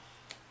cards.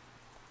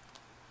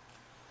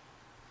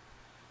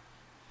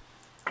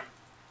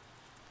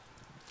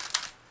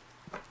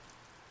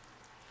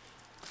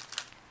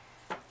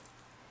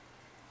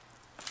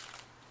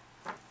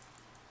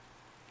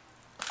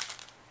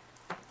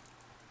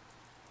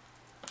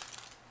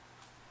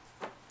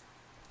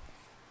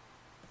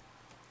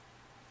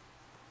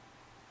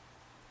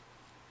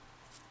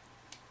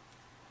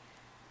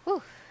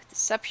 Ooh,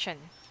 deception.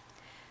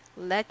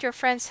 Let your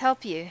friends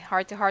help you.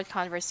 Heart-to-heart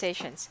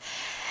conversations.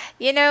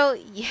 You know,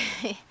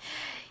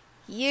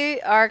 you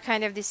are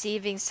kind of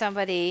deceiving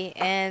somebody,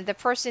 and the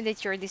person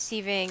that you're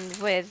deceiving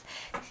with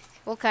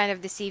will kind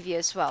of deceive you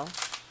as well.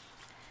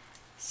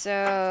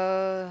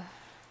 So,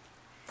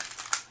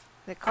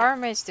 the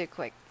karma is too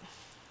quick.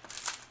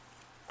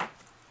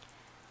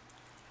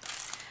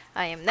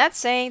 I am not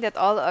saying that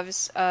all of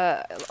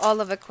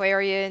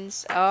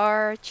Aquarians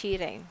are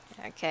cheating.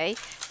 Okay,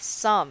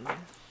 some.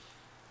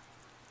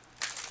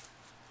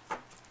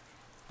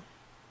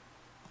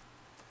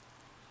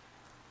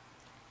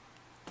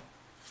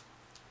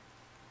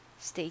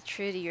 Stay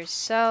true to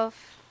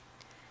yourself.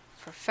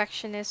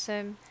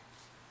 Perfectionism.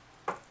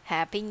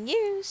 Happy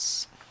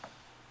news.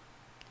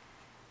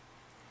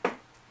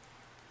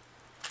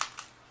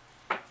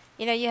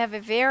 You know, you have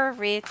a very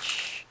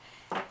rich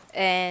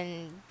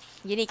and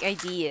unique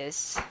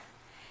ideas.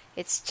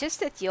 It's just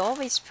that you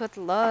always put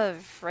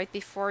love right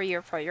before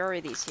your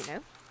priorities, you know?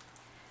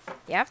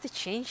 You have to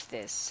change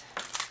this.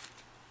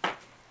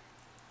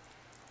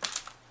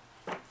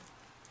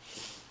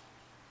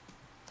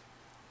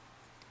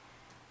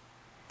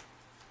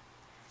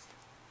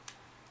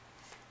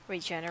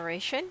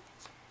 Regeneration.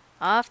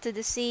 Off to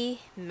the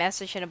sea.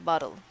 Message in a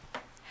bottle.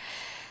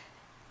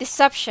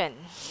 Deception.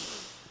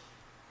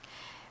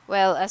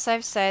 Well, as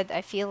I've said,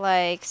 I feel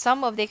like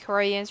some of the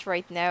Koreans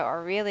right now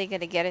are really going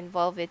to get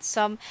involved with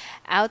some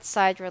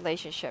outside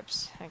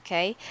relationships,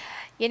 okay?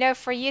 You know,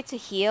 for you to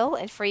heal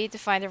and for you to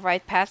find the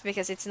right path,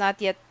 because it's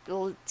not yet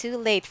too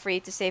late for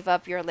you to save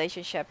up your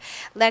relationship,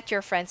 let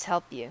your friends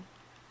help you,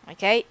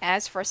 okay?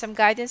 Ask for some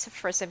guidance,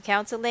 for some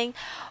counseling,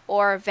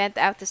 or vent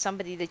out to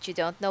somebody that you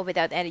don't know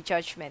without any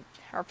judgment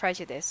or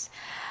prejudice.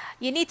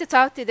 You need to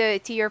talk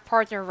to your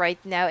partner right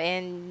now,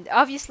 and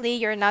obviously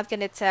you're not going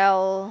to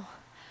tell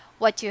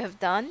what you have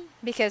done,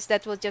 because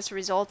that will just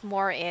result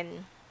more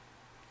in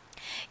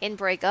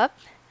breakup.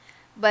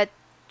 But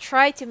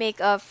try to make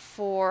up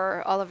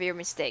for all of your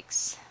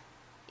mistakes,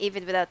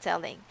 even without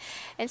telling.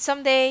 And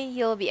someday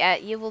you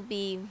will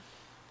be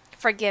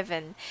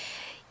forgiven,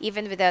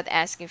 even without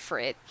asking for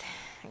it.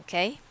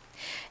 Okay.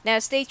 Now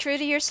stay true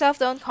to yourself.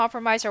 Don't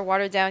compromise or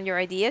water down your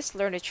ideas.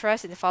 Learn to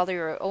trust and follow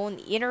your own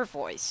inner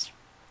voice.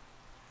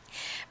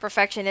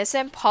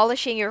 Perfectionism.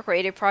 Polishing your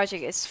creative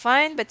project is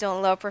fine, but don't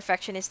allow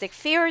perfectionistic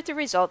fear to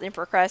result in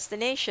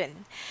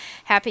procrastination.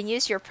 Happy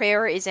news, your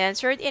prayer is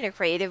answered in a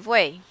creative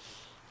way.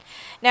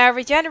 Now,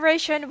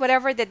 regeneration,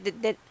 whatever that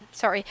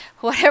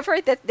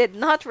did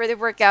not really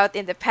work out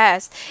in the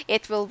past,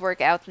 it will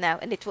work out now,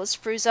 and it will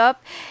spruce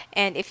up.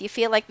 And if you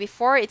feel like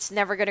before it's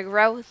never gonna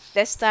grow,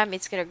 this time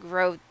it's gonna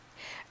grow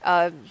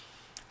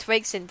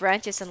twigs and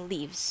branches and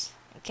leaves.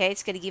 Okay,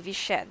 it's gonna give you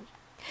shed.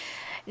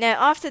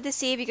 Now, off to the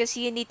sea, because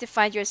you need to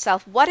find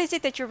yourself. What is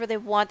it that you really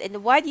want,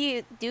 and why do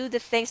you do the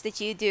things that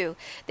you do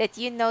that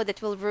you know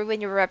that will ruin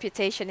your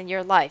reputation in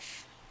your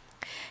life?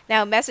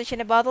 Now, message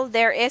in a bottle.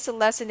 There is a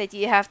lesson that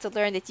you have to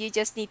learn, that you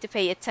just need to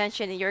pay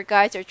attention, and your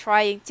guides are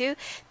trying to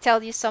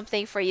tell you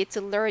something for you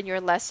to learn your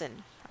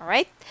lesson. All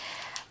right?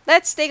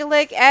 Let's take a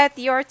look at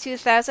your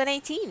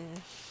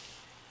 2018.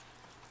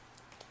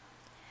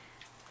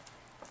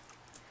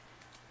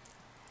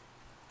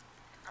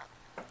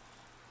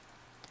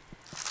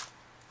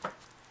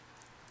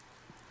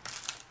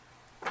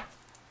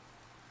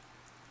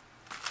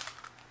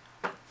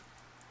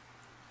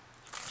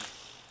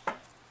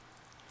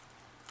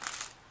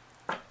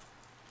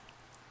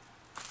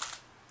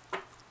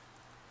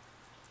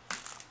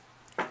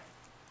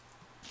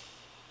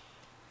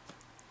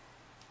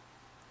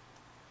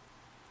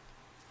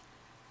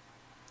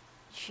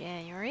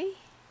 January,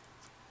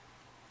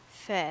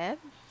 Feb,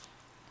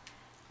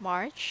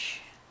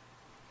 March,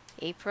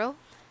 April,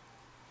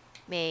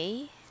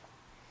 May,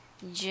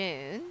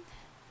 June,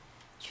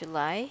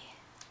 July,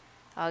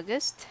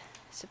 August,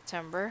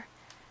 September,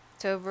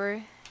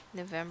 October,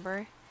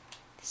 November,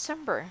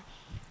 December.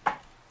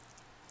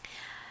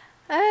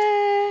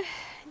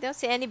 Don't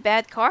see any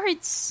bad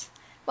cards.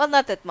 Well,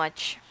 not that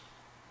much.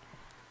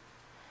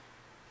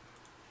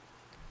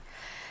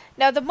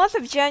 Now, the month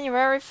of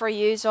January for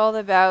you is all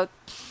about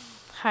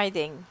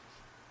hiding,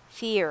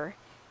 fear,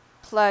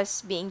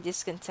 plus being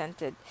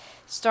discontented,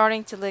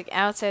 starting to look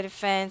outside the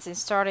fence and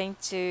starting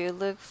to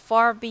look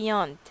far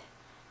beyond.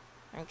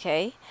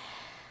 Okay?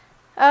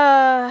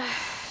 I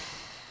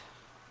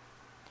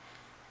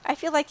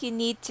feel like you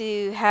need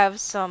to have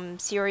some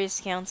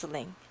serious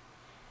counseling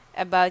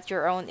about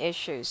your own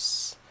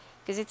issues.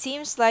 Because it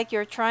seems like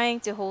you're trying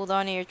to hold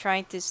on and you're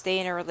trying to stay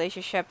in a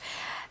relationship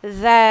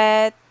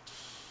that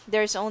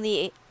there's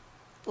only,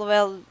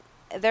 well,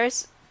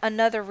 there's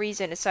another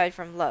reason aside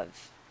from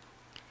love.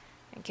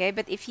 Okay,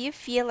 but if you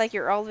feel like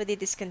you're already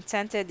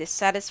discontented,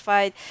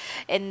 dissatisfied,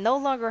 and no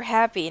longer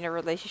happy in a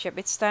relationship,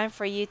 it's time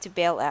for you to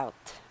bail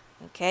out.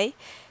 Okay?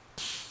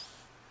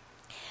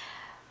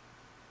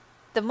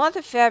 The month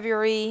of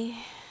February,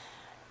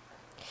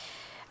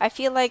 I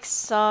feel like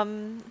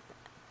some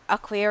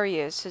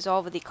Aquarius who's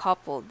already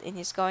coupled and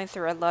he's going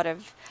through a lot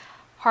of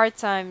hard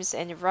times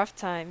and rough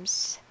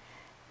times.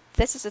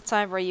 This is a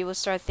time where you will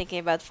start thinking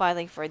about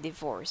filing for a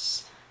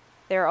divorce.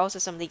 There are also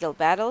some legal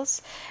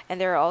battles,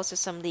 and there are also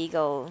some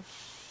legal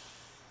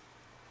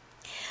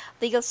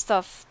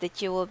stuff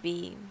that you will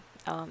be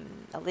a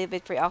little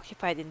bit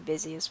preoccupied and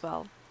busy as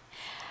well.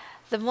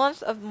 The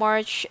month of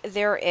March,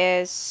 there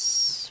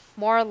is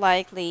more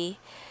likely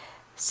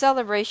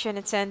celebration,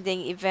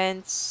 attending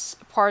events,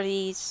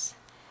 parties,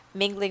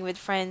 mingling with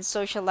friends,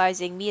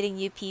 socializing, meeting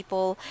new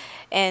people,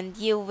 and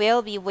you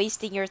will be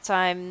wasting your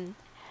time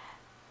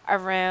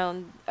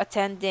around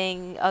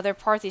attending other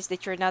parties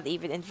that you're not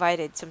even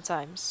invited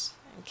sometimes.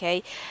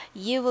 Okay?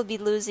 You will be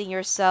losing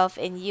yourself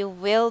and you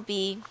will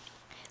be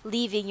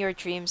leaving your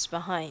dreams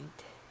behind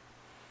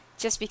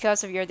just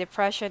because of your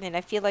depression, and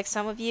I feel like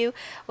some of you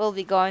will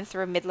be going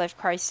through a midlife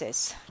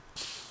crisis.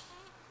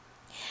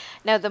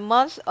 Now, the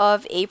month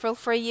of April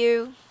for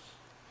you,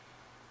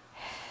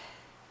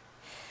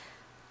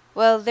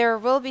 well, there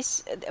will be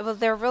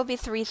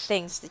three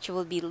things that you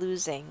will be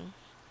losing,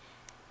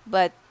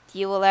 but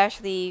you will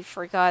actually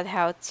forgot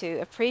how to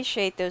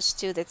appreciate those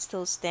two that's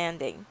still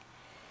standing.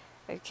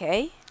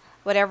 Okay?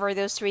 Whatever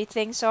those three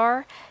things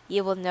are,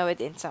 you will know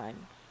it in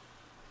time.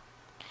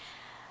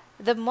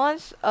 The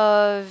month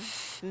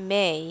of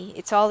May,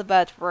 it's all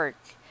about work.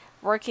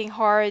 Working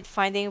hard,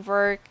 finding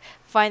work,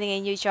 finding a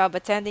new job,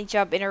 attending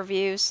job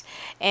interviews,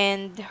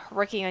 and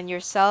working on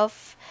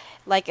yourself,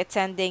 like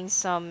attending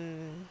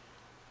some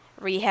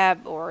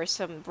rehab or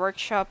some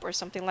workshop or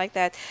something like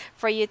that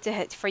for you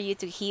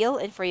to heal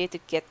and for you to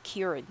get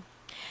cured.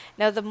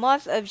 Now, the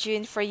month of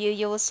June for you,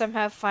 you will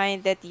somehow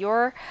find that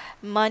your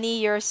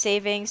money, your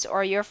savings,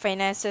 or your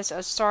finances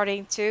are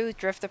starting to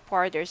drift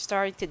apart or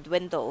starting to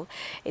dwindle.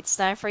 It's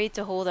time for you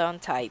to hold on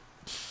tight.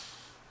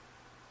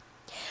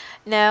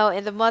 Now,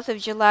 in the month of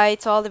July,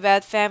 it's all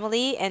about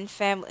family and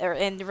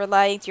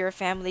relying to your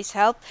family's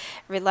help,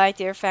 relying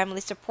to your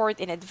family's support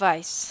and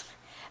advice.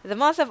 The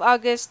month of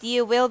August,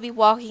 you will be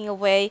walking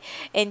away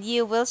and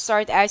you will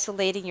start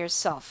isolating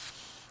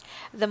yourself.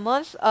 The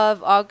month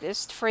of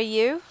August for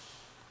you,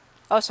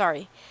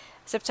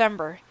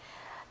 September,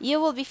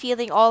 you will be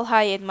feeling all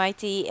high and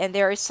mighty, and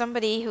there is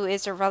somebody who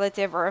is a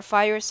relative or a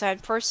fire sign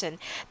person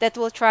that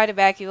will try to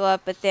back you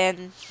up, but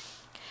then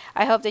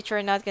I hope that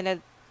you're not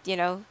gonna, you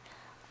know,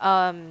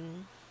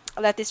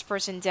 let this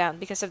person down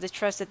because of the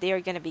trust that they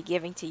are gonna be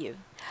giving to you.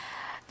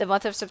 The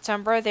month of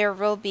September, there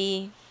will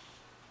be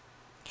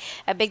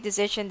a big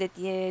decision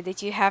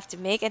that you have to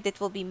make and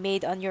that will be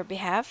made on your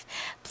behalf.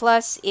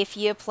 Plus, if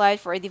you applied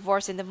for a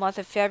divorce in the month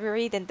of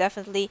February, then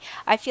definitely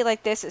I feel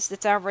like this is the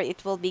time where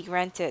it will be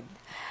granted.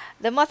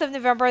 The month of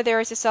November,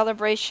 there is a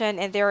celebration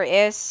and there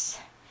is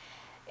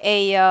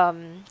a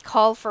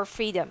call for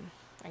freedom,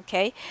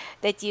 okay,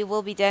 that you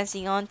will be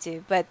dancing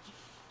onto, but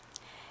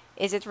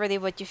is it really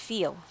what you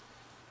feel?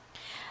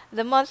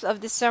 The month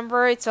of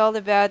December, it's all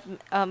about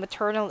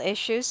maternal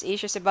issues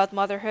about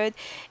motherhood,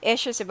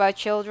 issues about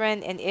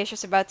children, and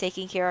issues about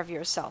taking care of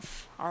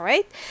yourself. All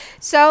right?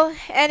 So,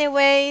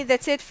 anyway,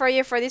 that's it for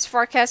you for this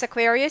forecast,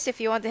 Aquarius. If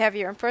you want to have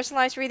your own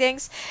personalized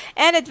readings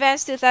and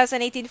advanced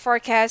 2018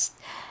 forecast,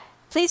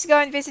 please go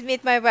and visit me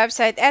at my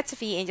website at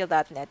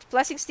sophiaangel.net.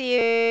 Blessings to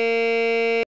you.